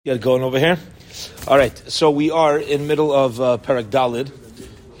Get going over here. All right, so we are in middle of Perek Dalid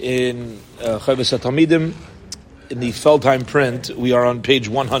in Chovos Hatalmidim. In the Feldheim print, we are on page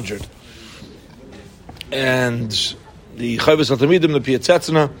 100. And the Chovos Hatalmidim, the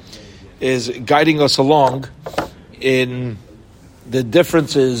Piatetzna, is guiding us along in the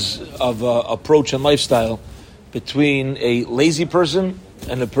differences of approach and lifestyle between a lazy person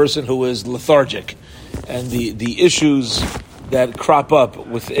and a person who is lethargic, and the issues that crop up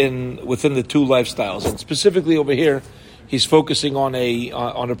within the two lifestyles. And specifically over here, he's focusing on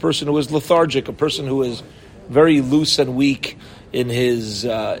a person who is lethargic, a person who is very loose and weak in his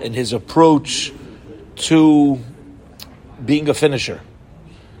approach to being a finisher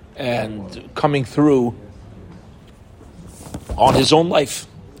and coming through on his own life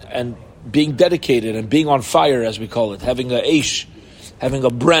and being dedicated and being on fire, as we call it, having a eish, having a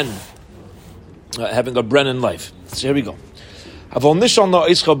bren in life. So here we go. He says, I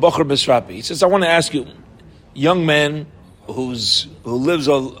want to ask you, young man who lives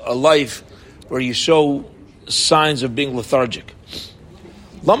a life where you show signs of being lethargic.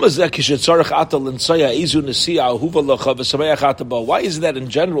 Why is it that in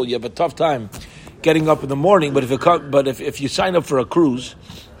general you have a tough time getting up in the morning, but if you sign up for a cruise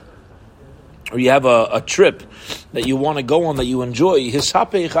or you have a trip that you want to go on that you enjoy, you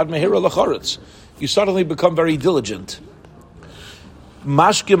suddenly become very diligent. You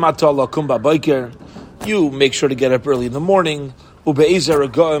make sure to get up early in the morning, and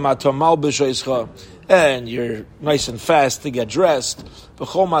you're nice and fast to get dressed.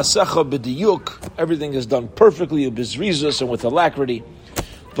 Everything is done perfectly, and with alacrity.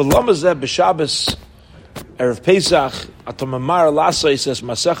 Erev Pesach,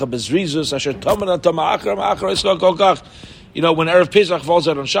 when Erev Pesach falls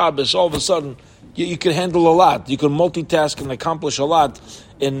out on Shabbos, all of a sudden you can handle a lot. You can multitask and accomplish a lot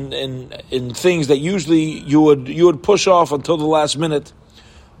in things that usually you would push off until the last minute.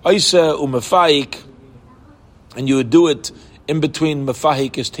 Oisa umefayik, and you would do it in between.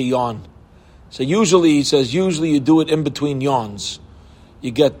 Mefahik is to yawn. So usually you do it in between yawns.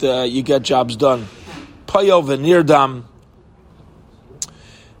 You get jobs done. Payo v'nirdam,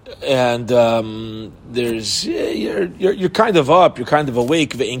 and there's you're kind of up, you're kind of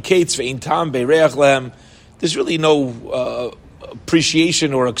awake. Ve'in kates ve'in tam be'reach lehem. There's really no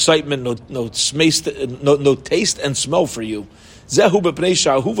appreciation or excitement, no taste and smell for you. This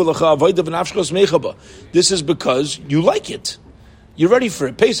is because you like it. You're ready for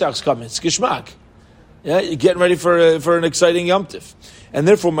it. Pesach's coming. It's gishmak. Yeah, you're getting ready for an exciting Yom Tiv, and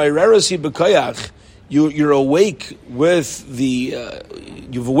therefore my rarasi b'kayach. You're awake with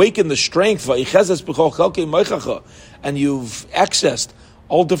you've awakened the strength, and you've accessed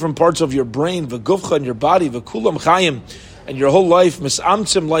all different parts of your brain, v'gufcha, and your body, v'kulam chayim, and your whole life,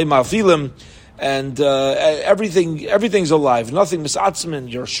 misamtzim lai mafilim, and everything's alive. Nothing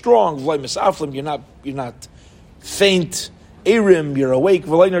misatzmin. You're strong, v'lai misaflim. You're not faint. Erim, you're awake.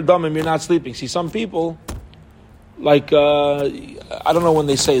 V'lai nerdamim, you're not sleeping. See, some people, like, I don't know when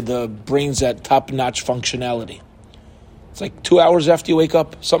they say the brain's at top-notch functionality. It's like 2 hours after you wake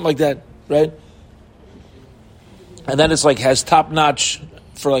up, something like that, right? And then it's like has top-notch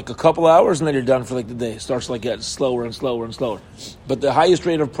for like a couple hours, and then you're done for like the day. It starts like getting slower and slower and slower. But the highest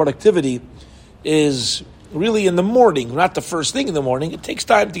rate of productivity is really in the morning, not the first thing in the morning. It takes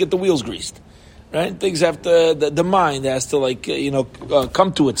time to get the wheels greased, right? Things have to, the mind has to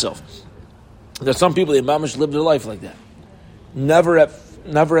come to itself. There's some people that mamish live their life like that. Never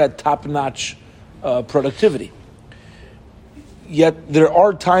at top-notch productivity. Yet there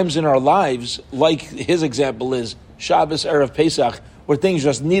are times in our lives, like his example is Shabbos, Erev Pesach, where things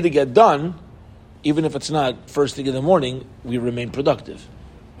just need to get done, even if it's not first thing in the morning, we remain productive.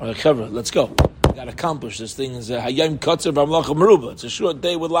 All right, Chevra, let's go. We got to accomplish this thing. It's Hayam Katzer V'Amlacha Meruba. It's a short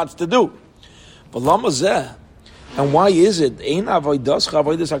day with lots to do. But Lama Zeh. And why is it? Why is it that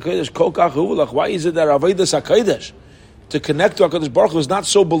Avodas HaKodesh, to connect to HaKadosh Baruch Hu, is not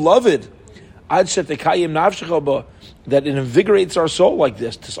so beloved, that it invigorates our soul like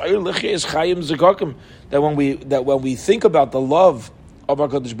this? That when we think about the love of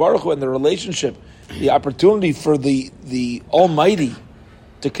HaKadosh Baruch Hu and the relationship, the opportunity for the Almighty,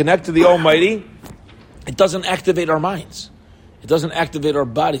 to connect to the Almighty, it doesn't activate our minds. It doesn't activate our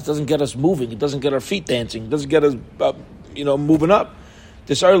body. It doesn't get us moving. It doesn't get our feet dancing. It doesn't get us, moving up.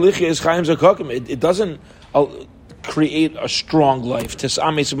 This Lichya is Chaim Zakakim. It doesn't create a strong life. Where it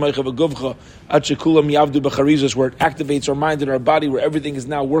activates our mind and our body, where everything is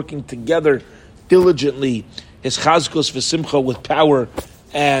now working together diligently. His chazkos v'simcha, with power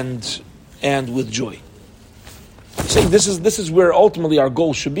and with joy. saying this is where ultimately our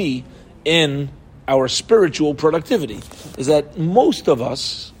goal should be in our spiritual productivity. Is that most of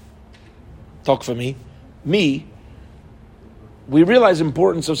us, talk for me, we realize the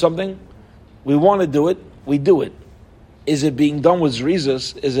importance of something, we want to do it, we do it. Is it being done with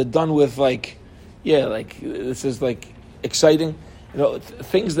zrizas? Is it done with this is like exciting?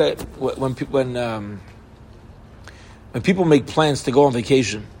 Things that when people make plans to go on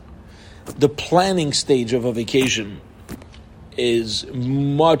vacation, the planning stage of a vacation is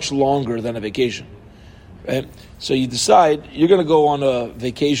much longer than a vacation, right? So you decide you're going to go on a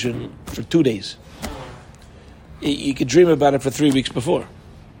vacation for 2 days. You could dream about it for 3 weeks before.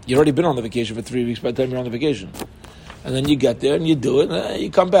 You've already been on the vacation for 3 weeks by the time you're on the vacation. And then you get there and you do it, and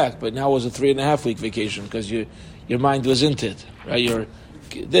you come back. But now it was a 3.5 week vacation because your mind was into it, right? You're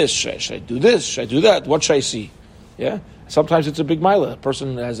this, should I do this? Should I do that? What should I see? Yeah? Sometimes it's a big mila. A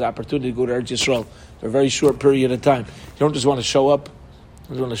person has the opportunity to go to Eretz Yisrael for a very short period of time. You don't just want to show up.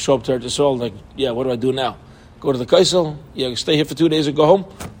 You want to show up to Eretz Yisrael like, what do I do now? Go to the Kaisel? Stay here for 2 days and go home?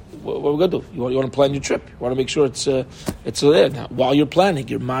 What are we going to do? You want to plan your trip. You want to make sure it's there. Now, while you're planning,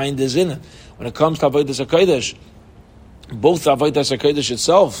 your mind is in it. When it comes to Avodas HaKodesh, both Avodas HaKodesh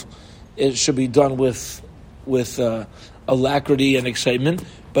itself, it should be done with alacrity and excitement,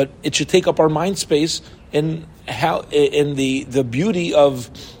 but it should take up our mind space in the beauty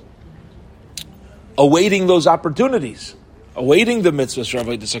of awaiting those opportunities, awaiting the mitzvahs for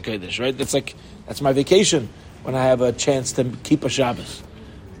Avodas HaKodesh, right? That's my vacation when I have a chance to keep a Shabbos.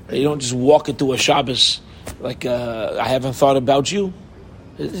 You don't just walk into a Shabbos like I haven't thought about you.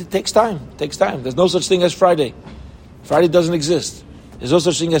 It takes time. There's no such thing as Friday. Friday doesn't exist. There's no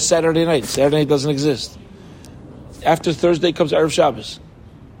such thing as Saturday night. Saturday night doesn't exist. After Thursday comes Erev Shabbos.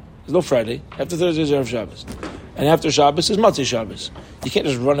 There's no Friday. After Thursday is Erev Shabbos. And after Shabbos is Matzah Shabbos. You can't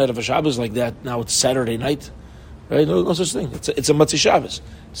just run out of a Shabbos like that. Now it's Saturday night. Right? No such thing. It's a Matzah Shabbos.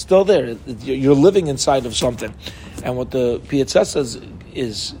 It's still there. You're living inside of something. And what the Pietzet says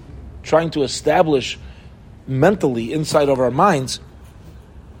is trying to establish mentally inside of our minds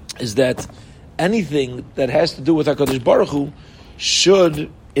is that anything that has to do with HaKadosh Baruch Hu should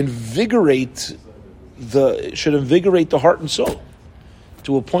invigorate the heart and soul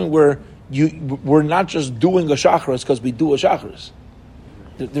to a point where we're not just doing a Shacharis because we do a Shacharis.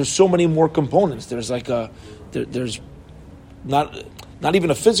 There's so many more components. There's there's not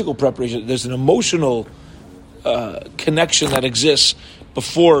even a physical preparation. There's an emotional connection that exists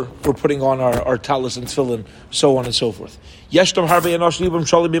before we're putting on our talis and tefillin, so on and so forth. He says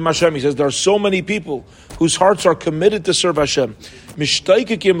there are so many people whose hearts are committed to serve Hashem,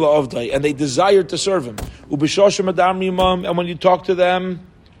 and they desire to serve Him. And when you talk to them,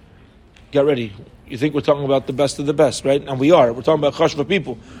 get ready. You think we're talking about the best of the best, right? And we are. We're talking about chashva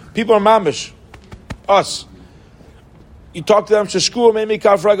people. People are mamish. Us. You talk to them,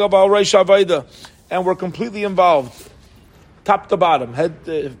 and we're completely involved, top to bottom, head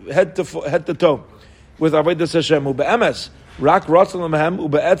to toe, with Avodas Hashem. Ube'emes, rak ratzon lehem,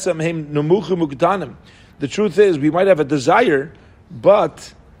 ube'etzem heim nemuchim uketanim. The truth is, we might have a desire,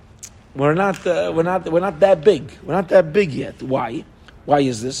 but we're not that big. We're not that big yet. Why? Why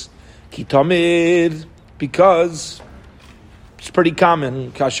is this? Ki tamid, because it's pretty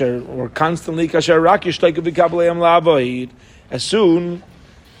common. Kasher, or constantly kasher rak yishtayku v'kableim la'avoid. As soon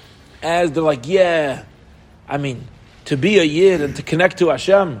as they're like, to be a Yid and to connect to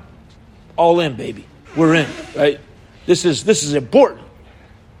Hashem, all in, baby. We're in, right? This is important.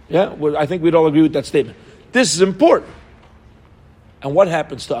 Yeah, I think we'd all agree with that statement. This is important. And what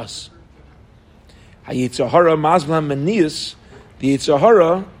happens to us? Hayitzahara mazman manias. The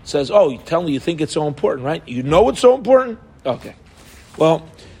Yitzhahara says, "Oh, you think it's so important, right? You know it's so important. Okay. Well,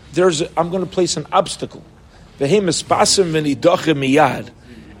 I'm going to place an obstacle.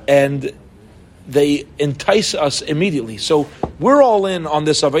 And they entice us immediately. So we're all in on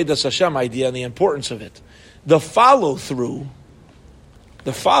this Avodas Hashem idea and the importance of it. The follow through,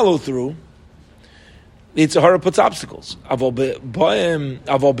 the Yitzhahara puts obstacles.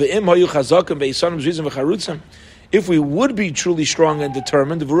 If we would be truly strong and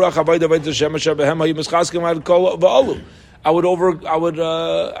determined, I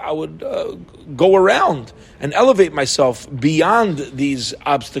would go around and elevate myself beyond these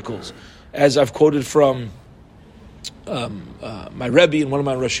obstacles, as I've quoted from my Rebbe and one of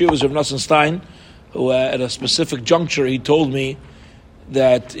my Rashiyos of Nosson Stein, who at a specific juncture he told me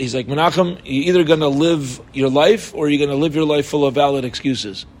that he's like, Menachem, you're either going to live your life or you're going to live your life full of valid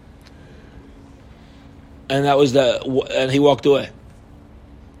excuses. And that was and he walked away.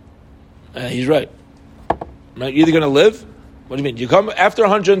 And he's right. You're either going to live. What do you mean? You come after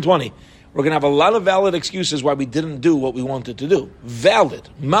 120. we're going to have a lot of valid excuses why we didn't do what we wanted to do. Valid.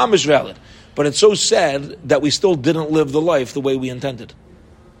 Mamish valid. But it's so sad that we still didn't live the life the way we intended.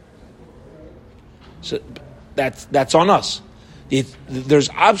 So that's on us. There's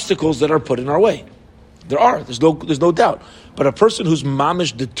obstacles that are put in our way. There's no doubt. But a person who's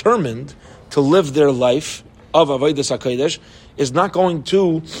mamish determined to live their life of Avodas HaKodesh is not going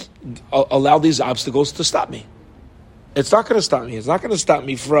to allow these obstacles to stop me. It's not going to stop me. It's not going to stop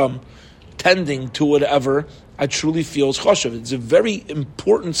me from tending to whatever I truly feel is choshev. It's a very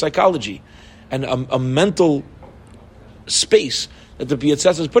important psychology and a mental space that the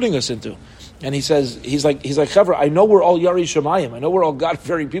Pietzetz is putting us into. And he's like, Chavra, I know we're all Yari Shemayim. I know we're all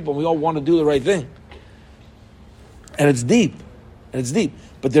God-fearing people. And we all want to do the right thing. And it's deep.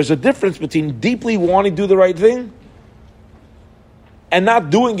 But there's a difference between deeply wanting to do the right thing and not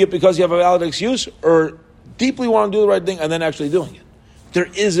doing it because you have a valid excuse, or deeply want to do the right thing and then actually doing it. There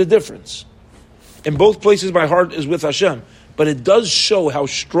is a difference. In both places, my heart is with Hashem. But it does show how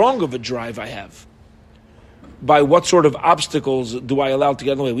strong of a drive I have by what sort of obstacles do I allow to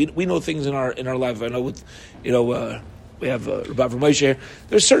get in the way. We know things in our life. I know with, we have Rabbi Moshe here.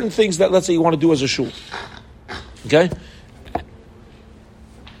 There's certain things that, let's say, you want to do as a shul. Okay?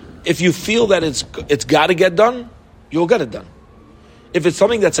 If you feel that it's got to get done, you'll get it done. If it's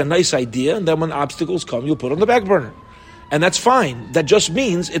something that's a nice idea, and then when obstacles come, you'll put it on the back burner. And that's fine. That just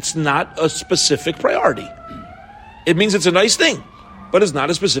means it's not a specific priority. It means it's a nice thing, but it's not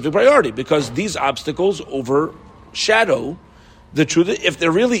a specific priority because these obstacles overshadow the truth. If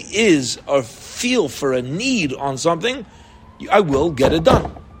there really is a feel for a need on something, I will get it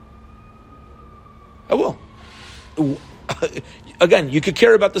done. I will. Again, you could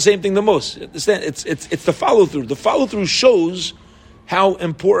care about the same thing the most. It's the follow through. The follow through shows how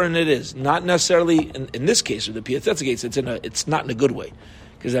important it is. Not necessarily in this case or the Pietzetz case. It's not in a good way,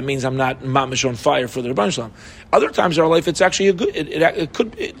 because that means I'm not mamish on fire for the Rebbeinu Shalom. Other times in our life, it's actually a good.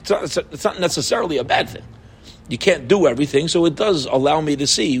 It's not necessarily a bad thing. You can't do everything, so it does allow me to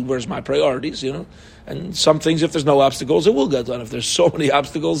see where's my priorities. And some things, if there's no obstacles, it will get done. If there's so many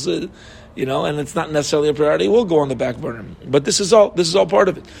obstacles, and it's not necessarily a priority, it will go on the back burner. But this is all part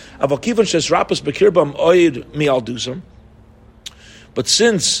of it. But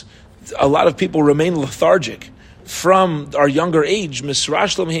since a lot of people remain lethargic from our younger age,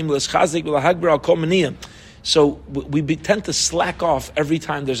 so we tend to slack off every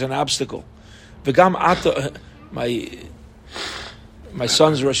time there's an obstacle. My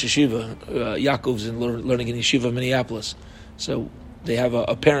son's Rosh Yeshiva, Yaakov's learning in Yeshiva, Minneapolis. So they have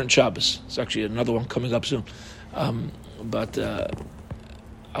a parent Shabbos. It's actually another one coming up soon. But I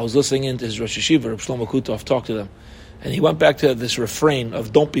was listening into his Rosh Yeshiva, Reb Shlomo Kutov, talk to them. And he went back to this refrain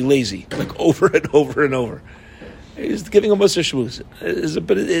of "Don't be lazy," like over and over and over. He's giving them a shmuz.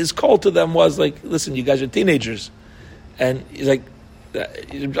 But his call to them was like, "Listen, you guys are teenagers," and he's like,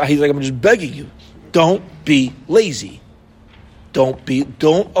 "I'm just begging you, don't be lazy. Don't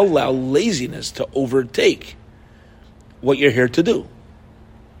allow laziness to overtake what you're here to do.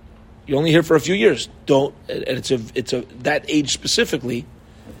 You're only here for a few years. And it's that age specifically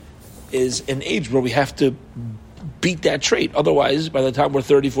is an age where we have to beat that trait. Otherwise, by the time we're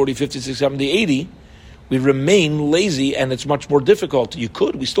 30, 40, 50, 60, 70, 80, we remain lazy and it's much more difficult.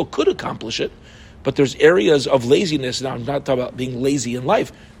 We still could accomplish it, but there's areas of laziness. Now, I'm not talking about being lazy in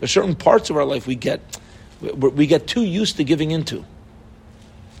life. There's certain parts of our life we get too used to giving into.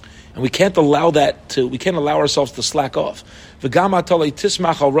 And we can't allow ourselves to slack off. And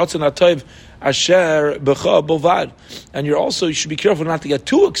you should be careful not to get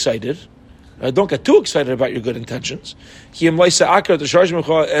too excited. Don't get too excited about your good intentions.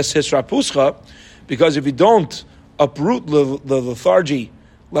 Because if you don't uproot the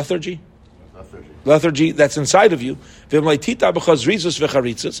lethargy that's inside of you,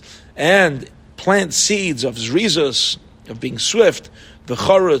 and plant seeds of zrizus, of being swift,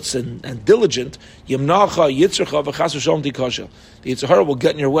 v'charetz and diligent, the Yetzer Hara will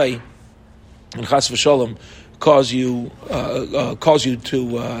get in your way and chas v'shalom cause you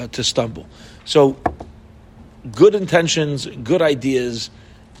to stumble. So, good intentions, good ideas,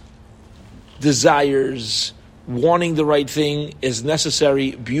 desires, wanting the right thing is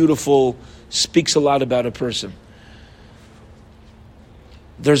necessary, beautiful, speaks a lot about a person.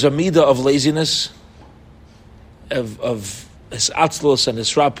 There's a midah of laziness, of hisatzlos and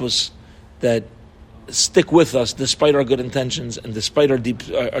hisrapus that stick with us despite our good intentions and despite our deep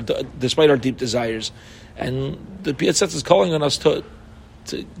desires. And the Pietzetz is calling on us to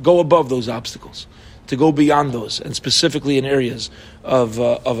go above those obstacles, to go beyond those, and specifically in areas of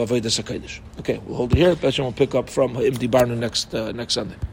Avodas HaKodesh. Okay, we'll hold it here. We'll pick up from Imdi Barna next Sunday.